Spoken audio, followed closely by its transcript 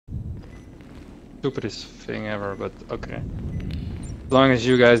Stupidest thing ever, but okay. As long as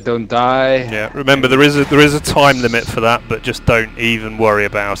you guys don't die. Yeah, remember there is a time limit for that, but just don't even worry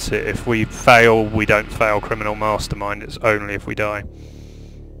about it. If we fail, we don't fail Criminal Mastermind. It's only if we die.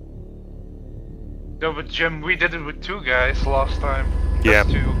 No, but Jim, we did it with 2 guys last time. Yeah.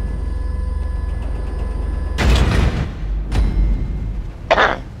 Just 2.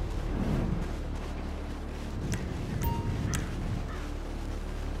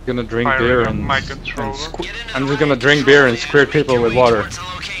 Gonna drink beer and my controller. I'm just gonna drink beer and squirt people with water.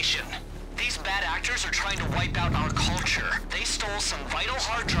 These bad actors are trying to wipe out our culture. They stole some vital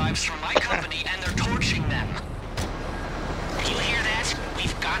hard drives from my company and they're torching them. You hear that?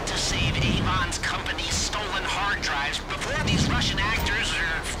 We've got to save Avon's company's stolen hard drives before these Russian actors or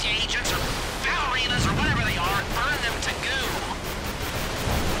agents or ballerinas or whatever they are burn them to goo.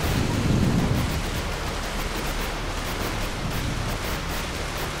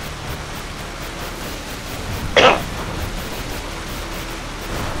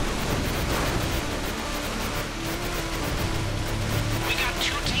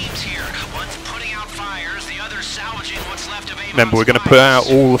 Remember, we're going to put out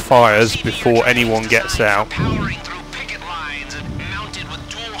all the fires before anyone gets out.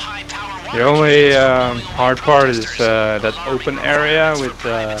 The only hard part is that open area with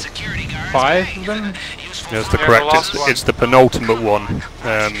 5 of them. That's the correct. It's the penultimate one.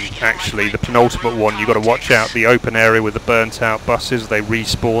 Actually, the penultimate one. You've got to watch out the open area with the burnt-out buses. They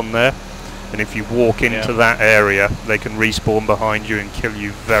respawn there, and if you walk into that area, they can respawn behind you and kill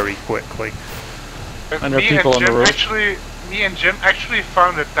you very quickly. And there are people on the road. Me and Jim actually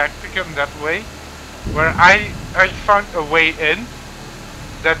found a tacticum that way, where I found a way in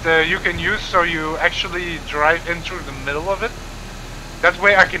that you can use, so you actually drive in through the middle of it. That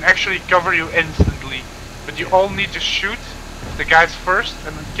way I can actually cover you instantly, but you all need to shoot the guys first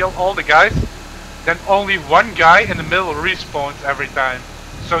and then kill all the guys. Then only one guy in the middle respawns every time,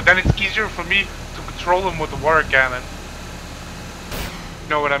 so then it's easier for me to control him with the water cannon. You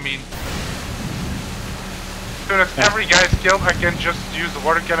know what I mean? As soon as every guy is killed, I can just use the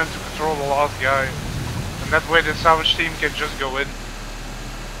water cannon to control the last guy. And that way the salvage team can just go in.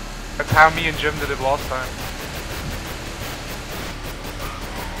 That's how me and Jim did it last time.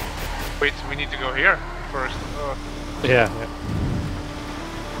 Wait, we need to go here first. Yeah.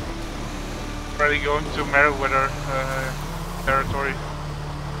 Already going to Meriwether territory.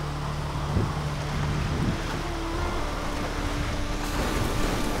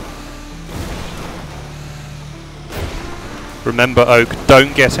 Remember, Oak,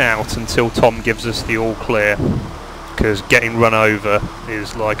 don't get out until Tom gives us the all clear, because getting run over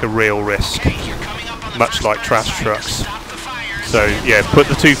is like a real risk, much like trash trucks. So yeah, put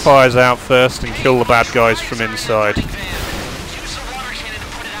the 2 fires out first and kill the bad guys from inside.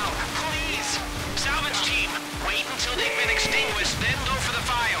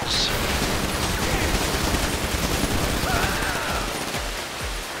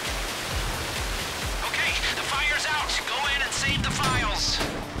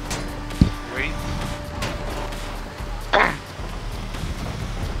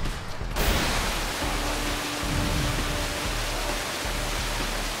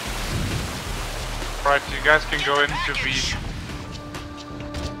 Right, you guys can go into B.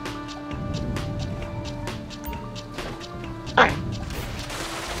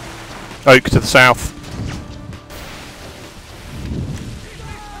 Oak to the south.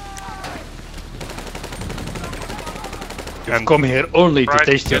 You've come here only to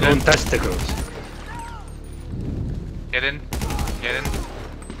taste your own testicles. Get in. Get in.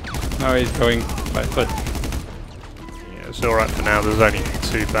 Now he's going by foot. Yeah, it's alright for now, there's only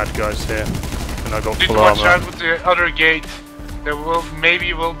 2 bad guys here. And I got Need full to watch armor. out with the other gate. There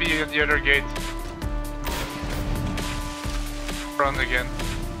maybe will be at the other gate. Front again.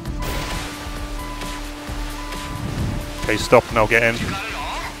 Okay, stop and I'll get in. You got it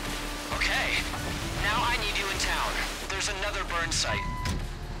all? Okay. Now I need you in town. There's another burn site.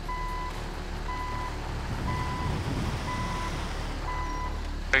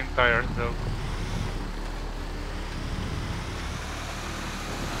 Same tires though.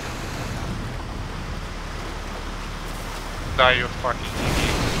 Die, you fucking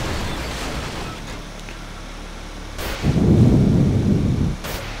idiot.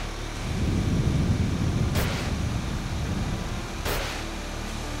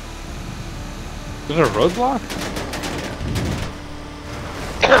 Is there a roadblock?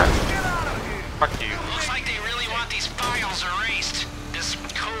 Fuck you. Looks like they really want these files erased. This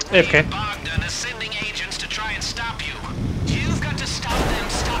code Okay. Bogdan is sending agents to try and stop you. You've got to stop them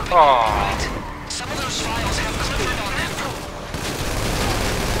stopping you, Aww. right? Some of those files have Clifford on them.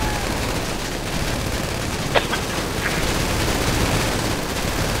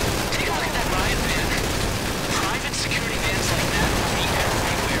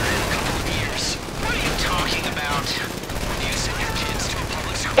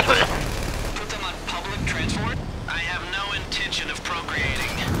 I have no intention of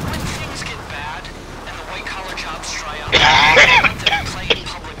procreating. When things get bad and the white-collar jobs dry up, you don't want them to play in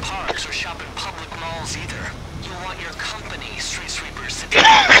public parks or shop in public malls either. You want your company street sweepers to take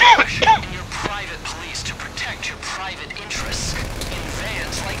cash and your private police to protect your private interests in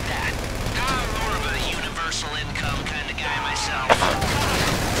vans like that. I'm more of a universal income kind of guy myself.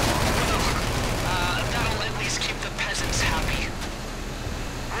 That'll at least keep the peasants happy.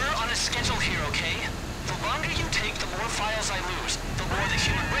 We're on a schedule here, okay? The longer you take, the more files I lose. The more the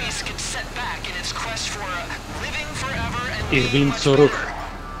human race gets set back in its quest for living forever and being much better.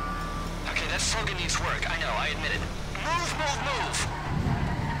 Okay, that slogan needs work. I know, I admit it. Move, move, move!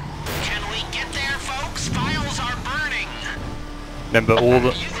 Can we get there, folks? Files are burning! Remember all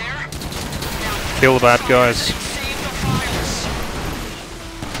the... You there? Kill the bad guys. Save the files!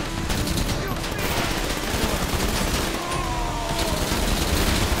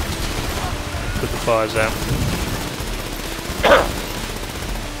 Put the fires out.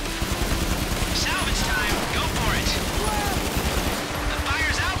 Salvage time! Go for it! The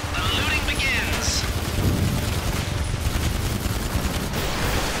fire's out, the looting begins!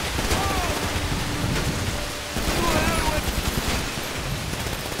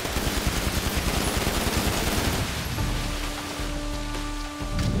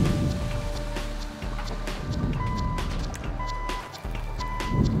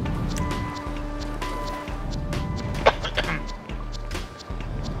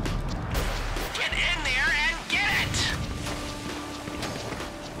 Get in there and get it!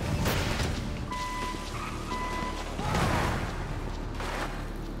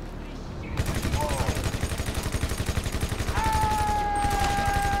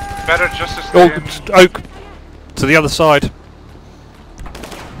 Better just to stay in. Oak! To the other side.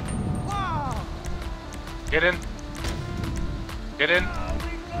 Get in. Get in.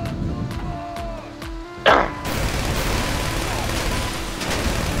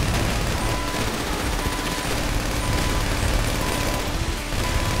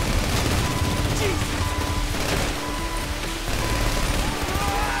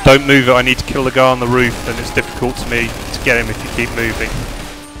 Don't move it, I need to kill the guy on the roof, and it's difficult to me to get him if you keep moving.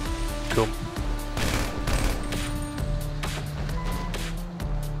 Cool.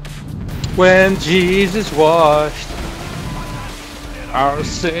 When Jesus washed our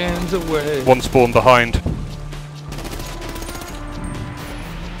sins away. One spawn behind.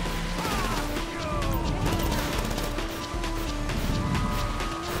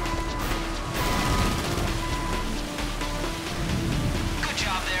 Good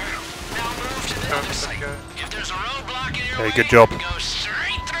job there. Now move to the other side. If there's a roadblock in your way, Good job. go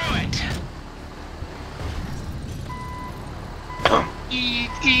straight through it.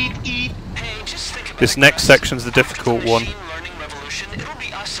 Eat. Hey, just think about This it, next guys. section's the difficult one. Machine learning revolution, it'll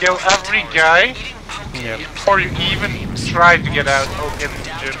be us Kill in every towers, guy eating pumpkin Yep. and before you even try to get out in the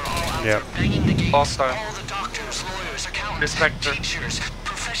gym. Yep. banging the gates, Last time. all the doctors, lawyers, accountants, This sector. teachers,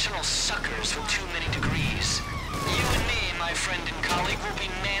 professional suckers with too many degrees. You and me, my friend and colleague, will be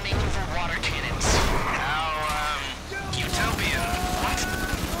manning over water cannons. How, utopian. What?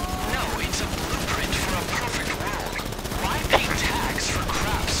 No, it's a blueprint for a perfect world. Why pay tax for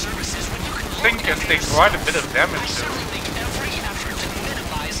crap services when you can I think it takes quite a bit of damage though. certainly make every effort to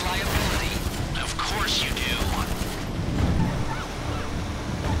minimize liability. Of course you do.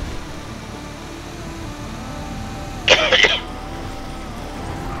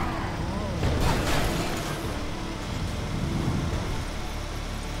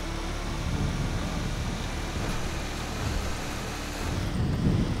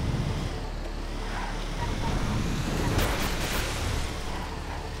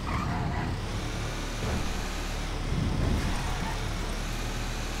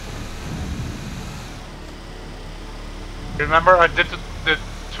 Remember I did the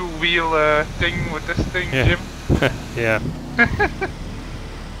two-wheel thing with this thing, Yeah. Jim? Yeah.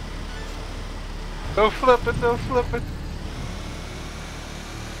 Don't flip it, don't flip it.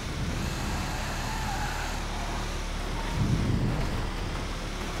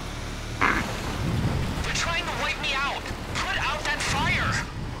 They're trying to wipe me out. Put out that fire.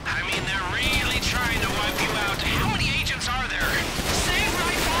 I mean, they're really trying to wipe you out. How many agents are there? Save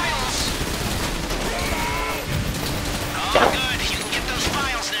my files. Oh, good. You can get those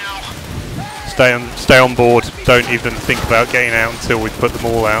files now. Stay on board. Don't even think about getting out until we put them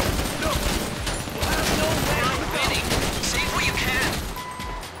all out. We're winning. Save what you can.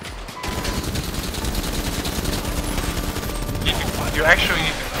 You actually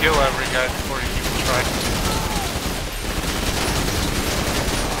need to kill every guy before you even try.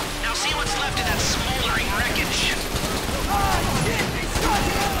 Now see what's left of that smoldering wreckage.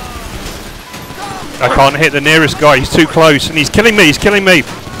 I can't hit the nearest guy, he's too close, and he's killing me, he's killing me!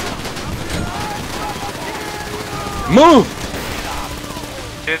 Move!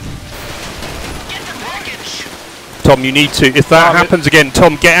 Hit. Get the package! Tom, you need to, if that happens again,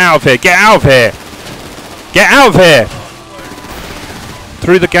 Tom, get out of here, get out of here! Get out of here!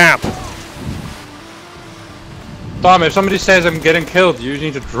 Through the gap. Tom, if somebody says I'm getting killed, you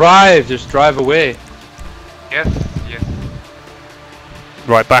need to drive, just drive away. Yes, yes.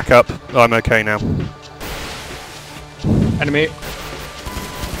 Right, back up. I'm okay now. Enemy.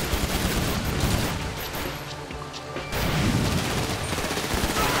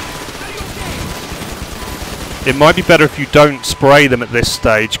 It might be better if you don't spray them at this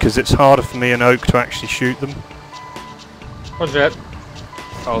stage, because it's harder for me and Oak to actually shoot them. What's that?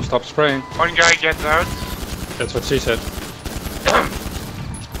 I'll stop spraying. One guy gets out. That's what she said.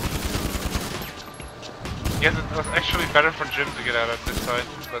 Yes, it was actually better for Jim to get out of this side.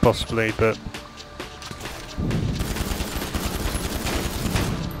 But Possibly, but...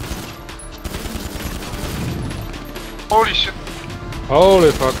 holy shit.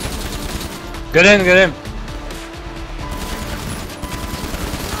 Holy fuck. Get in, get in.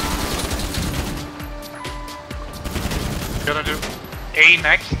 Gonna do A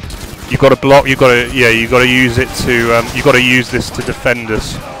next. You got to block. You got to, yeah. You got to use it to. You got to use this to defend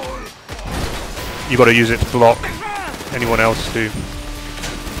us. You got to use it to block anyone else who.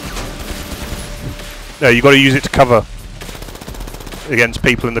 No, you got to use it to cover against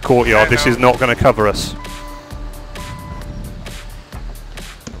people in the courtyard. This is not going to cover us.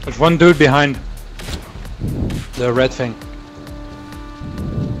 There's one dude behind the red thing.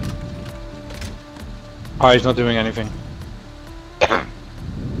 Oh, he's not doing anything.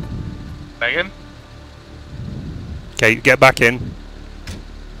 Megan? Okay, get back in,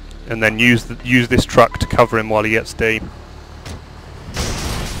 and then use this truck to cover him while he gets D.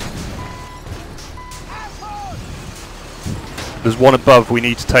 There's one above. We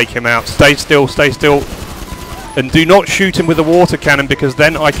need to take him out. Stay still. Stay still. And do not shoot him with a water cannon, because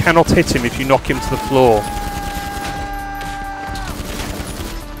then I cannot hit him if you knock him to the floor.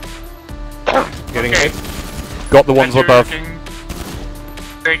 Getting hit. Got the ones above.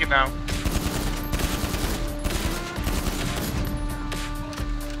 Take it now.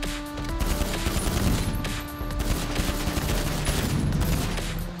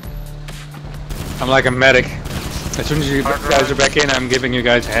 I'm like a medic. As soon as you guys are back in, I'm giving you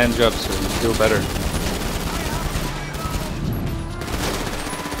guys hand jobs so you feel better.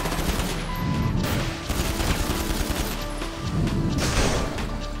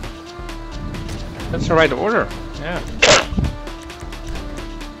 That's the right order. Yeah.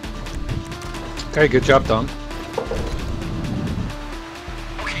 Okay, good job, Tom.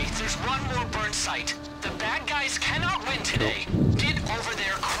 Okay, there's one more burn site. The bad guys cannot win today. Get over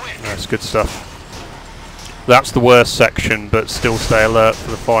there quick. That's good stuff. That's the worst section, but still stay alert for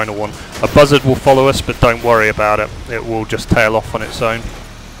the final one. A buzzard will follow us, but don't worry about it. It will just tail off on its own.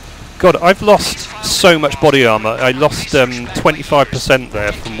 God, I've lost so much body armor. I lost 25%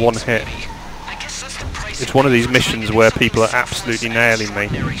 there from one hit. It's one of these missions where people are absolutely nailing me.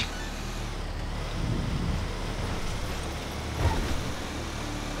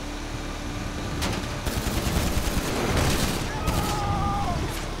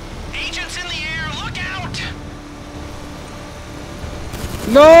 Agents in the air, look out!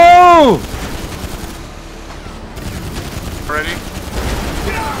 No! Ready?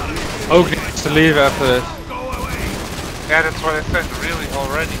 Oak needs to leave after this. Yeah, that's what I said, really,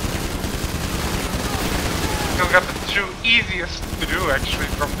 already. Still got the two easiest to do, actually,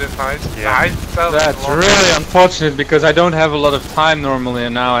 from this heist. Yeah. The heist itself is That's long. really unfortunate because I don't have a lot of time normally,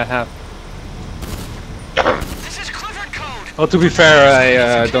 and now I have. This is Clifford Code. Well, to be fair,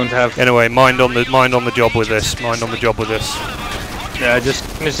 I don't have. Anyway, mind on the job with this. Mind on the job with this. Yeah, I just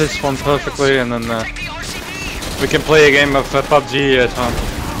finish this one perfectly, and then Take the RCB. we can play a game of PUBG, Tom.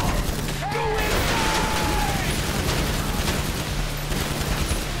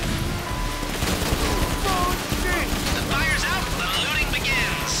 The fire's out, the looting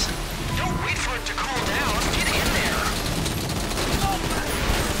begins. Don't wait for it to cool down. Get in there.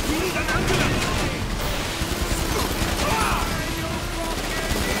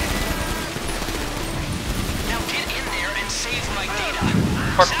 Now get in there and save my data.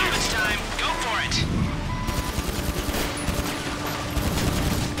 Fuck you. Salvage time. Go for it.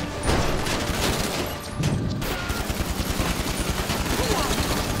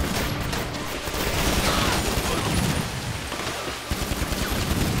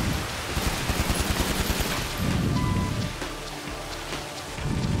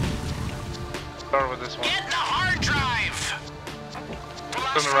 Start with this one. Get the hard drive. The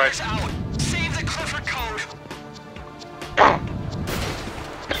last On the right. fire's out. Save the Clifford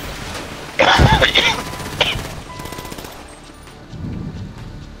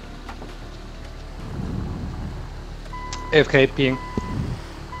AFK peeing.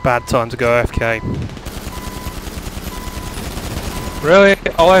 Bad time to go AFK. Really?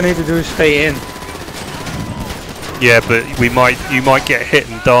 All I need to do is stay in. Yeah, but you might get hit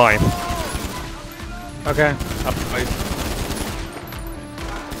and die. Okay.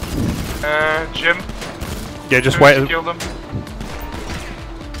 Jim. Yeah, just wait. Kill them.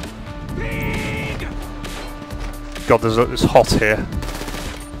 God, it's hot here.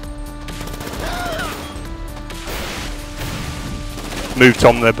 Move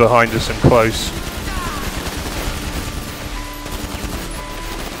Tom, they're behind us and close.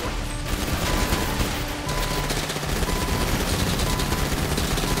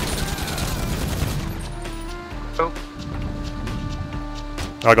 Oh.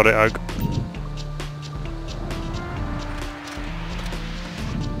 I got it, Oak.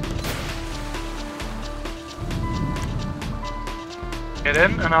 Get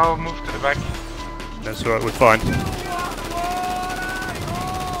in and I'll move to the back. That's alright, we're fine.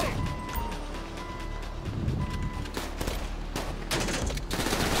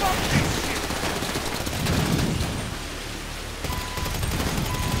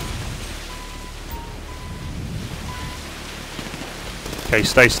 Okay,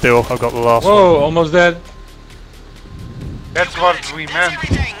 stay still, I've got the last one. Whoa, almost dead. That's what we meant.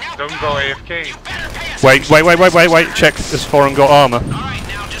 Don't go AFK. Wait, check, has Foreign got armor? Alright,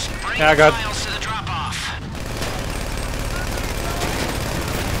 now just bring Yeah, I got. files to the drop-off.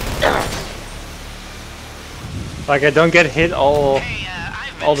 Like I don't get hit all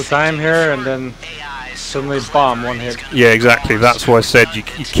I've the time here, and then suddenly bomb one hit. Yeah, exactly, that's why I said you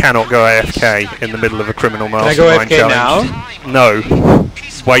cannot go AFK in the middle of a Criminal Mastermind challenge. No,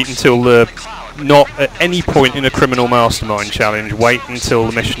 wait until not at any point in a Criminal Mastermind challenge, wait until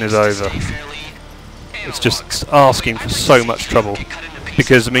the mission is over. It's just asking for so much trouble.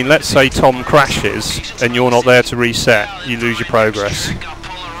 Because, I mean, let's say Tom crashes and you're not there to reset, you lose your progress.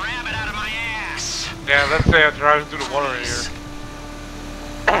 Yeah, let's say I drive through the water here.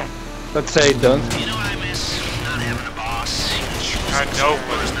 Let's say don't. You know what I miss? Not having a boss. I know,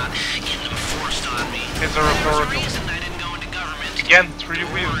 but Not getting them forced on me. it's a rhetorical. Reason I didn't go into government. Again, 3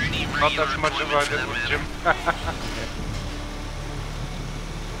 wheels. Not as much as I did with Jim.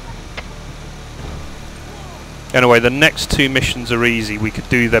 Anyway, the next 2 missions are easy. We could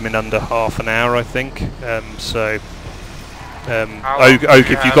do them in under half an hour, I think. Oak,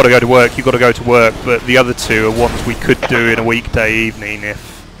 if you've got to go to work, you've got to go to work. But the other 2 are ones we could do in a weekday evening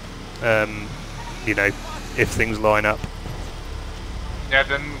if, you know, if things line up. Yeah,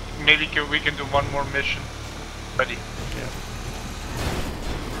 then maybe we can do one more mission. Ready. Yeah.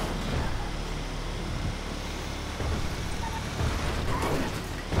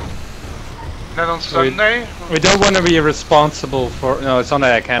 Then on Sunday. We don't want to be responsible for. No,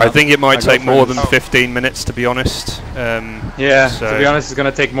 Sunday I can't. I think it might take more than Oh. 15 minutes, to be honest. Yeah, so to be honest, it's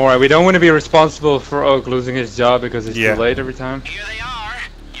gonna take more. We don't want to be responsible for Oak losing his job because it's Yeah. too late every time. Here they are.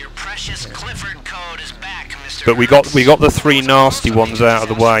 Your precious Clifford code is back, Mr. But we got the 3 nasty ones out of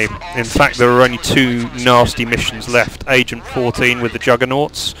the way. In fact, there are only 2 nasty missions left: Agent 14 with the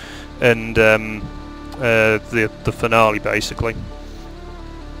Juggernauts, and the finale, basically.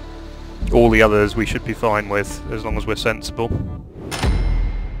 All the others we should be fine with, as long as we're sensible.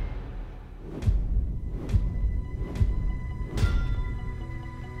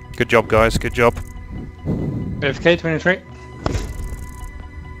 Good job, guys. Good job. AFK 23.